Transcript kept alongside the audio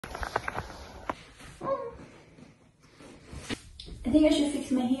I think I should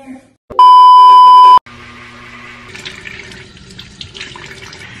fix my hair.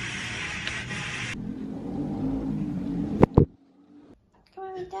 Come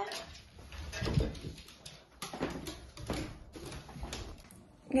on, Rita.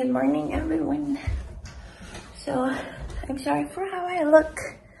 Good morning, everyone. So, I'm sorry for how I look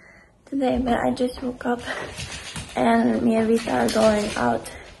today, but I just woke up and me and Rita are going out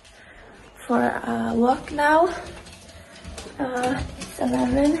for a walk now. It's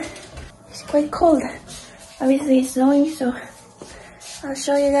 11. It's quite cold. Obviously it's snowing, so I'll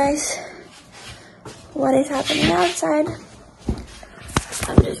show you guys what is happening outside.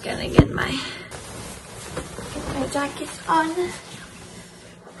 I'm just gonna get my jacket on.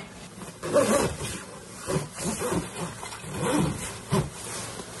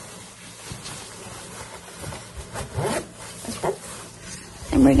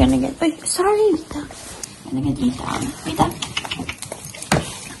 And we're gonna get, wait, sorry, Rita. I'm gonna get Rita on. Rita.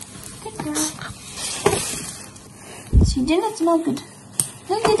 Good girl. She didn't smell good.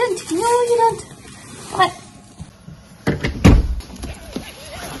 No, you didn't. No, you don't. What?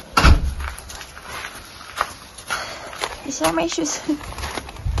 These are my shoes.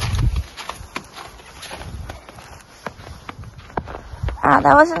 Ah,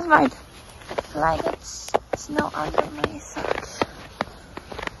 that wasn't smart. Like it's snow under my socks.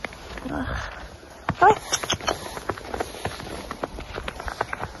 Ugh. Come on.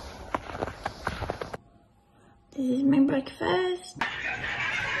 This is my breakfast.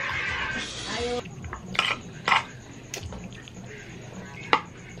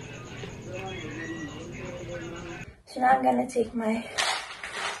 So now I'm gonna take my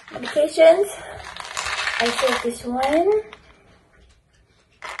medications. I take this one.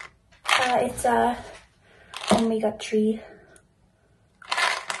 It's a omega-3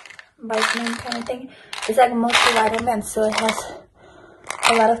 vitamin kind of thing. It's like multivitamin, so it has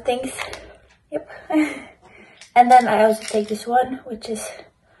a lot of things. Yep. And then I also take this one, which is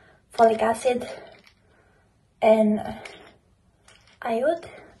folic acid and iodine.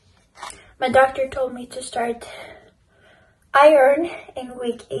 My doctor told me to start iron in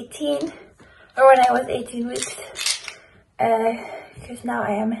week 18, or when I was 18 weeks, because now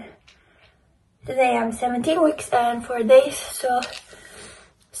today I'm 17 weeks and 4 days, so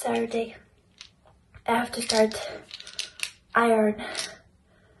Saturday I have to start iron,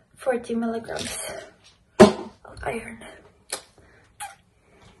 40 milligrams of iron.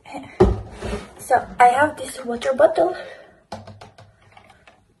 So I have this water bottle.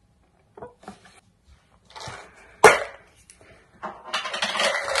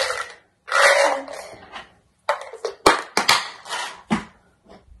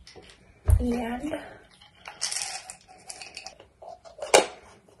 And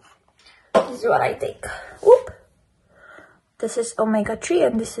this is what I take. Whoop. This is omega-3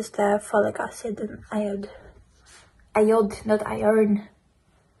 and this is the folic acid and iodine. Iodine, not iron.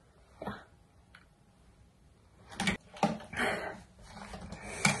 Yeah.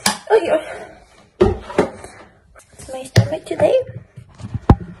 Oh yeah. It's my stomach today.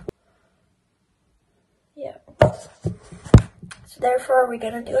 Yeah. So therefore we're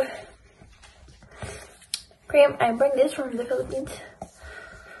gonna do cream. I bring this from the Philippines.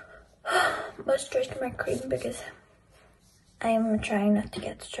 But stretch mark cream because I am trying not to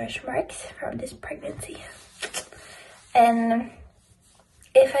get stretch marks from this pregnancy. And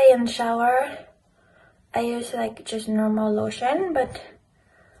if I in the shower, I use like just normal lotion, but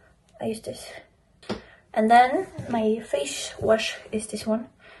I use this. And then my face wash is this one.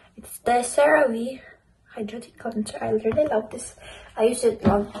 It's the CeraVe Hydrating Cleanser. I really love this. I use it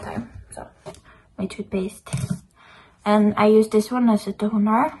all the time. So my toothpaste. And I use this one as a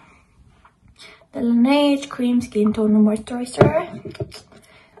toner. The Laneige Cream Skin Toner Moisturizer.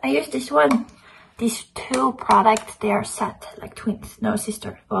 I use this one. These two products, they are set like twins. No,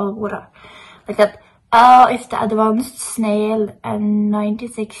 sister. Well, whatever. Like that. Oh, it's the Advanced Snail and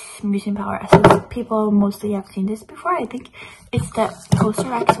 96 Mucin Power Essence. People mostly have seen this before, I think. It's the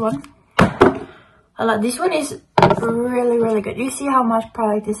Cosrx one. This one is really, really good. You see how much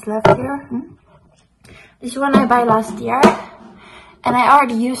product is left here? This one I buy last year. And I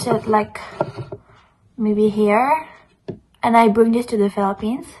already used it like maybe here. And I bring this to the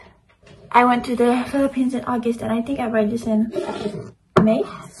Philippines. I went to the Philippines in August and I think I bought this in May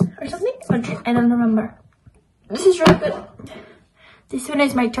or something. I don't remember. This is really good. This one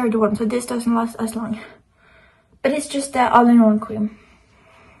is my third one, so this doesn't last as long. But it's just the all-in-one cream.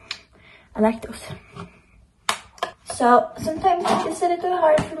 I like those. So sometimes it's a little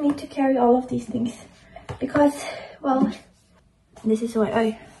hard for me to carry all of these things because, well, this is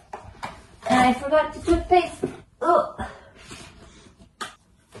why I forgot the toothpaste. Oh.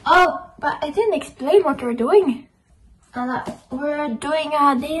 Oh, but I didn't explain what we're doing. We're doing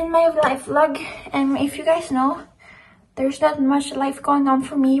a day in my life vlog, and if you guys know, there's not much life going on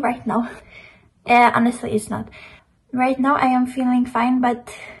for me right now. Honestly, it's not. Right now, I am feeling fine,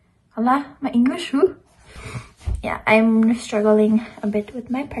 but my English, who? Yeah, I'm struggling a bit with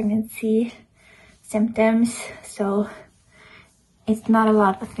my pregnancy symptoms, so it's not a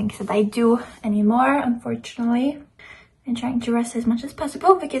lot of things that I do anymore, unfortunately. I'm trying to rest as much as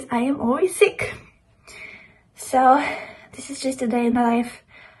possible because I am always sick. So this is just a day in my life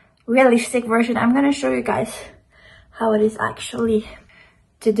realistic version. I'm gonna show you guys how it is actually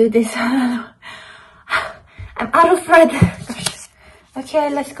to do this. I'm out of breath. Gosh.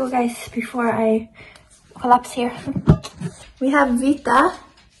 Okay, let's go guys before I collapse here. We have Vita,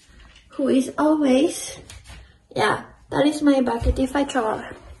 who is always, yeah, that is my bucket if I travel.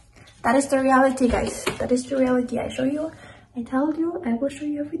 That is the reality, guys. That is the reality. I show you, I told you, I will show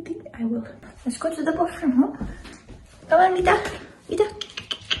you everything. I will. Let's go to the bathroom, huh? Come on, Vita. Vita.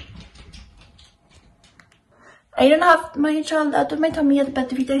 I don't have my child out of my tummy yet,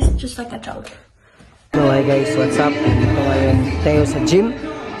 but Vita is just like a child. So hi guys, what's up? Ito ngayon tayo sa gym.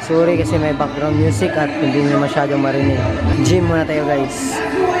 Sorry kasi may background music at hindi nyo masyadong marinig. Gym muna tayo guys.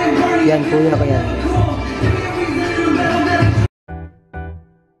 Yan, kuya ko yan.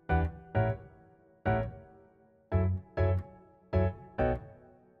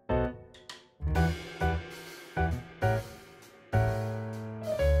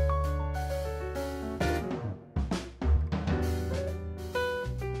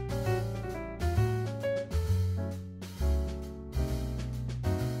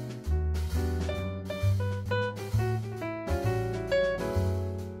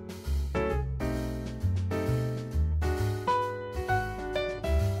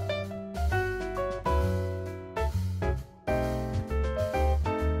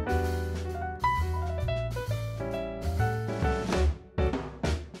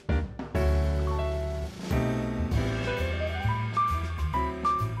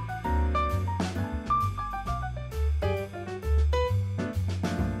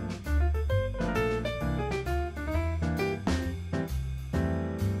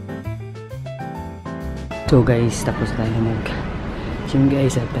 So guys, tapos tayo mag-gym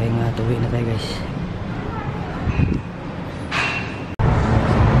guys at tayo nga tuwi na tayo guys.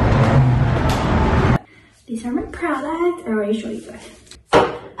 These are my products. I already showed you guys.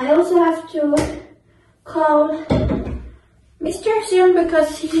 I also have to call Mr. soon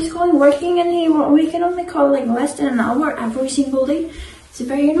because he's going working and we can only call like less than an hour every single day. It's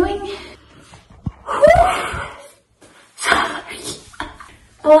very annoying. Sorry.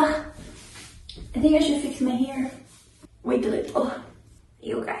 I think I should fix my hair. Wait a little.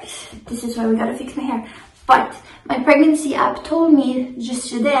 You guys, this is why we gotta fix my hair. But my pregnancy app told me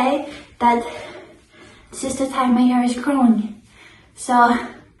just today that this is the time my hair is growing. So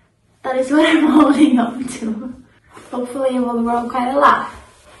that is what I'm holding on to. Hopefully it will grow quite a lot.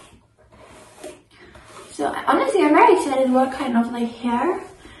 So honestly, I'm very excited what kind of like hair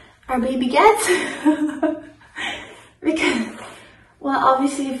our baby gets. Because, well,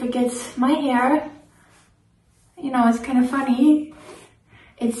 obviously if it gets my hair, you know, it's kind of funny.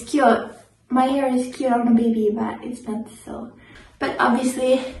 It's cute. My hair is cute on a baby, but it's not so. But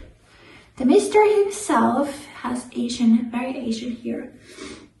obviously, the Mr. himself has very Asian hair.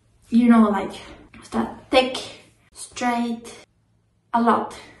 You know, like, what's that? Thick, straight, a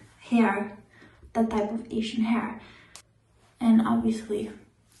lot hair. That type of Asian hair. And obviously,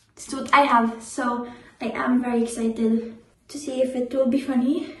 it's what I have. So I am very excited to see if it will be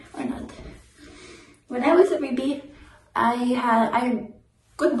funny or not. When I was a baby, I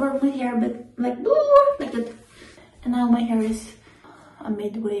could burn my hair, but like that. And now my hair is a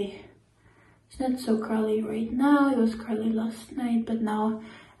midway. It's not so curly right now. It was curly last night, but now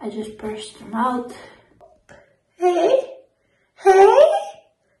I just brushed them out. Hey, hey.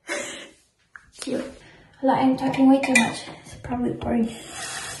 Cute. Hello, I'm talking way too much. It's probably boring.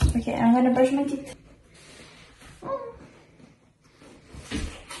 Okay, I'm gonna brush my teeth.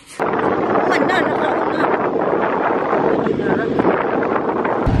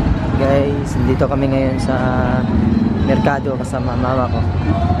 Guys, dito kami ngayon sa merkado kasama mama ko.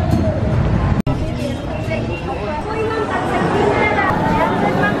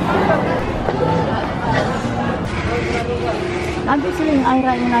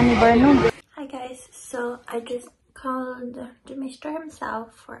 Hi guys, so I just called the Mr.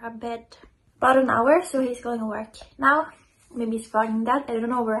 himself for a bit. About an hour, so he's going to work now. Maybe he's vlogging that. I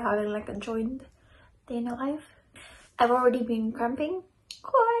don't know, we're having like a joint day in the life. I've already been cramping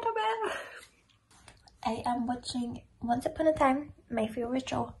quite a bit. I am watching Once Upon a Time, my favorite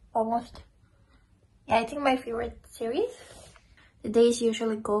show, almost. Yeah, I think my favorite series. The days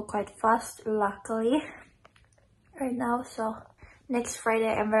usually go quite fast, luckily, right now. So next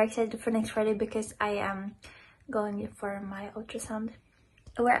Friday, I'm very excited for next Friday because I am going for my ultrasound,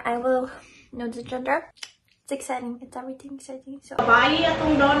 where I will know the gender. It's exciting. It's everything exciting. So babae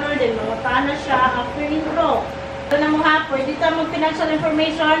atong donor din mangutana na siya after intro. Ito na mo ha, pwede ta mo financial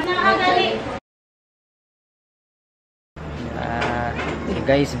information na agali.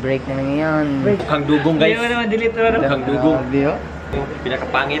 Guys, break na ngayon. Mukhang dugong guys. Hindi mo naman delete mo. Mukhang dugong. Video?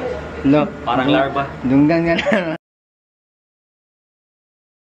 Pinakapangit. No. Parang larva. Dunggan nga na.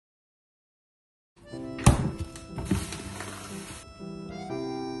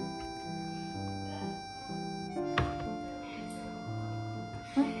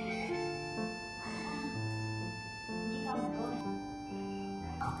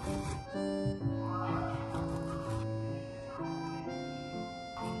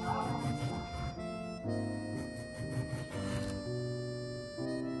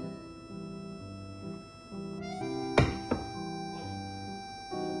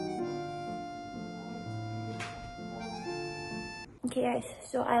 okay guys,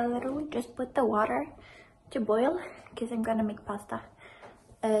 so I literally just put the water to boil because I'm gonna make pasta.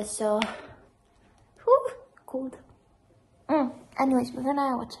 So whew, cold. Anyways, we're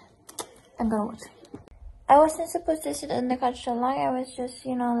gonna watch. I'm gonna watch. I wasn't supposed to sit on the couch so long. I was just,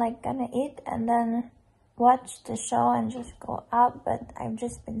 you know, like gonna eat and then watch the show and just go out, but I've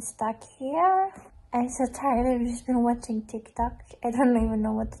just been stuck here. I'm so tired. I've just been watching TikTok. I don't even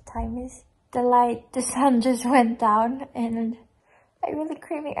know what the time is. The sun just went down and I really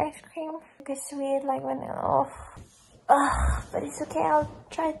craving ice cream. Like sweet, like when but it's okay, I'll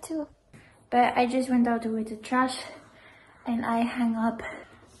try to. But I just went out with the trash and I hang up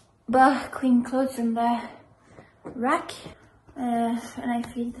the clean clothes in the rack and I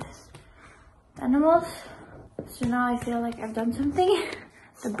feed the animals. So now I feel like I've done something.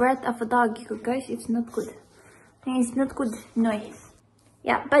 The breath of a dog, you guys, it's not good. It's not good noise.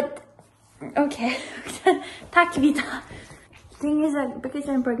 Yeah, but okay. Tack Vita. Thing is that because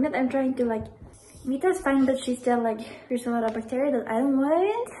I'm pregnant, I'm trying to like, Vita's fine, but she's still like, there's a lot of bacteria that I don't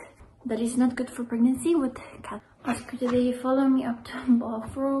want. That is not good for pregnancy with cat. Oscar today follow me up to the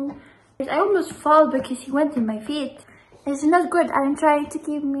bathroom. I almost fall because he went in my feet. It's not good. I'm trying to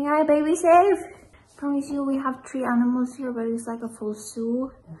keep my baby safe. Promise you, we have 3 animals here, but it's like a full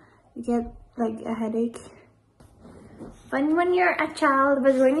zoo. You get like a headache. Fun when you're a child,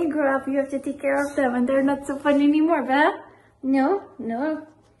 but when you grow up, you have to take care of them, and they're not so fun anymore, huh? No, no.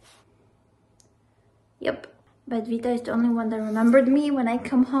 Yep. But Vita is the only one that remembered me when I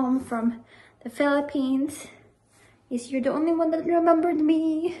come home from the Philippines. Yes, you're the only one that remembered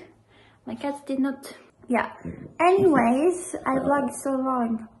me. My cats did not. Yeah. Anyways, I vlogged so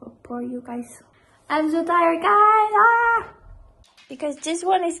long. Oh, poor you guys. I'm so tired, guys. Ah! Because this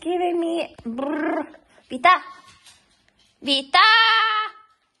one is giving me. Brrr. Vita. Vita.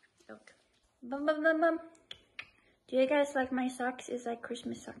 Look. Bum bum bum bum. Do you guys like my socks? It's like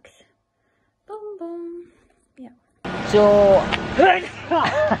Christmas socks. Boom boom. Yeah. So,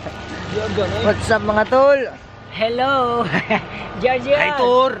 what's up mga tol? Hello! Georgia! Hi,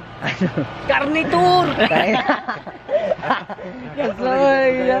 Tour! Carne Tour!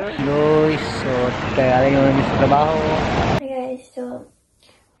 Guys, so kagaling naman sa trabaho. Hey guys, so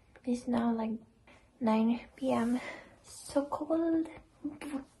it's now like 9 p.m. So cold.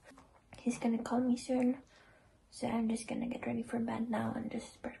 He's gonna call me soon. So I'm just gonna get ready for bed now and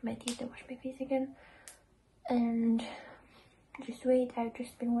just brush my teeth and wash my face again. And just wait, I've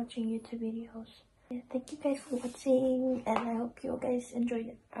just been watching YouTube videos. Yeah, thank you guys for watching, and I hope you guys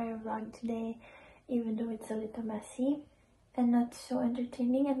enjoyed our vlog today, even though it's a little messy and not so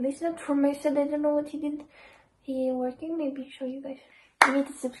entertaining. At least not for my son. I don't know what he did. He working, maybe show you guys. You need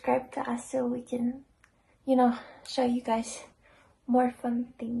to subscribe to us so we can, you know, show you guys more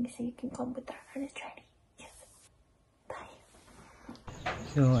fun things so you can come with our honest journey. Yes. Bye.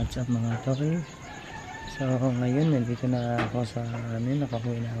 So, what's up mga tol? So, ngayon, nandito na ako sa amin.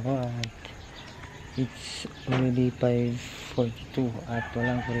 Nakahuwi na ako at it's already 5:42 at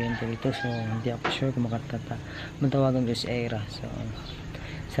walang kuryente dito. So, hindi ako sure kung matawagan ko si Aira. So,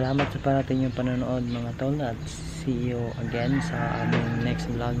 salamat sa parating yung panonood mga tol at see you again sa aming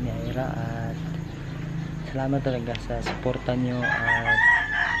next vlog ni Aira. At salamat talaga sa suporta nyo at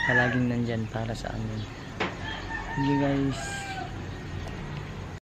palaging nandyan para sa amin. Thank you guys.